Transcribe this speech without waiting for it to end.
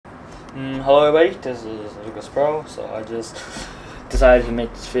Hello everybody, this is Lucas Pro. So I just decided to make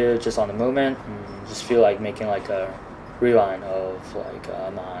this video just on the moment. Just feel like making like a rewind of like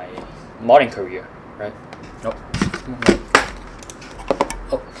my modding career, right? Nope.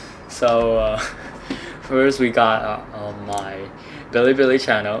 Oh, so first we got on my Bilibili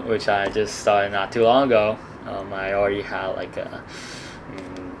channel, which I just started not too long ago. I already had like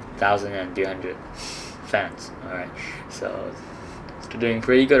 1,300 fans. All right, so doing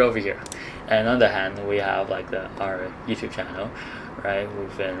pretty good over here. And on the other hand, we have like our YouTube channel, right?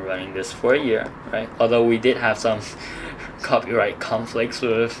 We've been running this for a year, right? Although we did have some copyright conflicts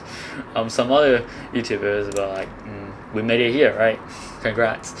with some other YouTubers, but like we made it here, right?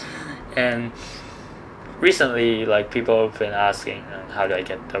 Congrats. And recently, like people have been asking how do I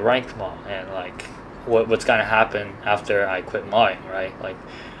get the rank mod, and like what's gonna happen after I quit modding, right? Like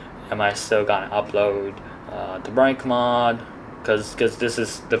am I still gonna upload the rank mod? Because this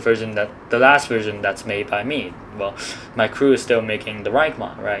is the last version that's made by me. Well, my crew is still making the rank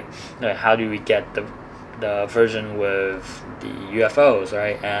mod, right? Like, how do we get the version with the UFOs,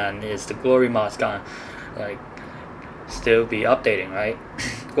 right? And is the glory mod gonna like still be updating, right?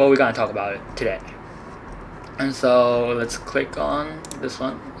 Well, we're gonna talk about it today. And so let's click on this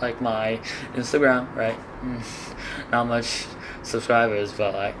one, like my Instagram, right? Not much subscribers,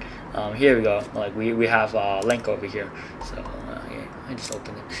 but like here we go. Like we have a link over here. So yeah, I just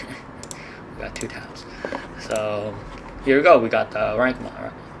opened it. We got 2 tabs. So here we go. We got the rank mod,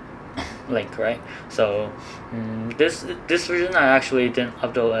 right? Link, right? So this version I actually didn't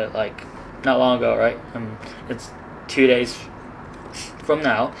upload it like not long ago, right? It's 2 days from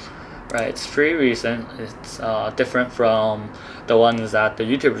now, right? It's pretty recent. It's different from the ones that the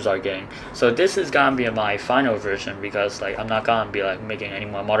YouTubers are getting. So this is gonna be my final version, because like I'm not gonna be like making any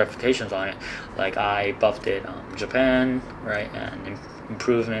more modifications on it. Like I buffed it Japan, right, and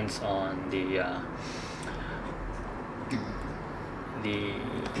improvements on the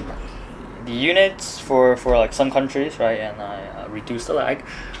units for like some countries, right, and I reduced the lag,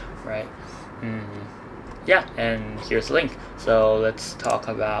 right. Yeah, and here's the link. So let's talk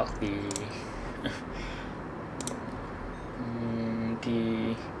about the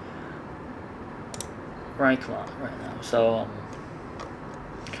rank mod right now. So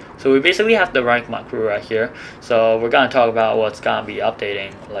we basically have the rank mod crew right here. So we're gonna talk about what's gonna be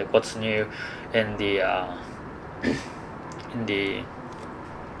updating, like what's new in the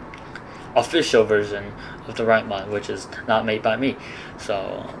official version of the rank mod, which is not made by me.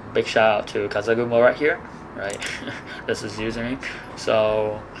 So big shout out to Kazagumo right here, right? This is username.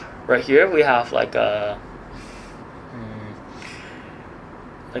 So right here we have like a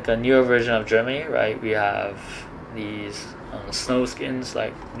newer version of Germany, right? We have these snow skins,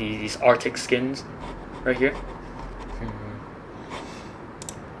 like these Arctic skins right here.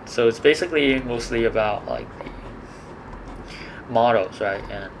 So it's basically mostly about like the models, right?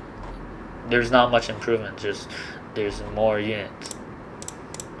 And there's not much improvement, just there's more units.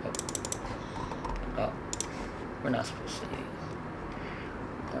 Oh, we're not supposed to.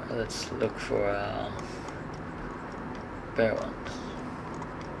 Alright, let's look for better ones.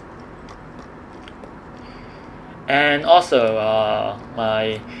 And also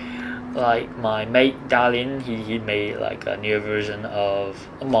my mate Dalin, he made like a new version of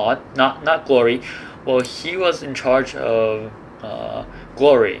a mod, not Glory. Well, he was in charge of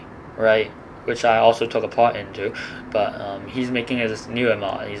Glory, right, which I also took a part into, but he's making this new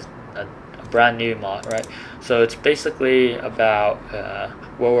mod. He's a brand new mod, right? So it's basically about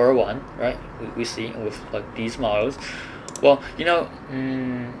World War One, right? We see with like these models. Well, you know,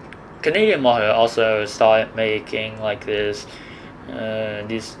 Canadian model also started making like this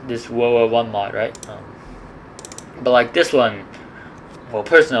World War One mod, right? But like this one, well,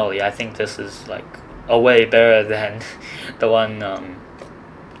 personally, I think this is like a way better than the one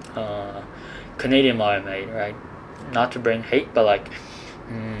Canadian model made, right? Not to bring hate, but like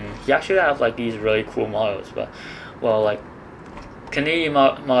he actually have like these really cool models. But well, like Canadian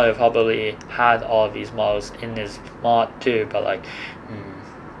model probably had all of these models in his mod too, but like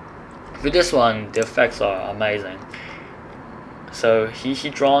for this one, the effects are amazing. So he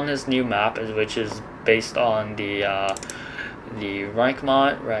drawn his new map, which is based on the rank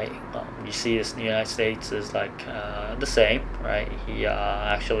mod, right? You see this in the United States is like the same, right? He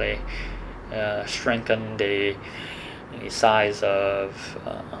actually strengthened the size of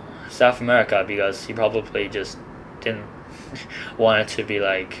South America, because he probably just didn't want it to be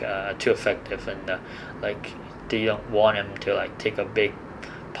like too effective, and like they don't want him to like take a big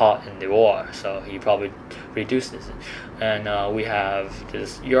part in the war, so he probably reduced it. And we have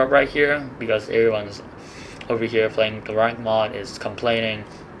this Europe right here, because everyone's over here playing the rank mod is complaining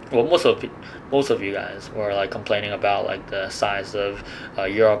well, most of you guys were like complaining about like the size of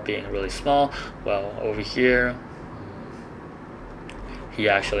Europe being really small. Well, over here, he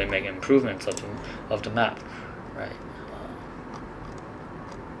actually made improvements of the map, right?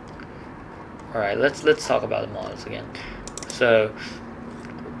 All right, let's talk about the models again. So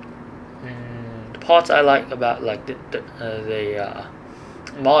the parts I like about like the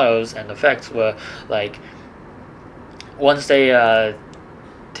models and effects were like once they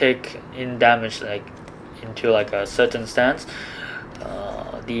take in damage like into like a certain stance,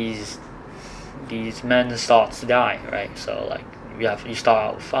 these men start to die, right? So like you start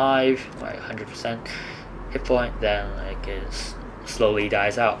out with 5, like 100% hit point, then like it slowly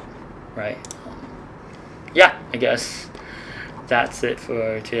dies out, right? Yeah, I guess that's it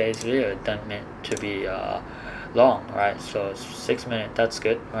for today's video. It doesn't meant to be long, right? So it's 6 minutes. That's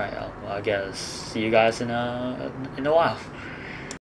good. All right, I guess see you guys in a while.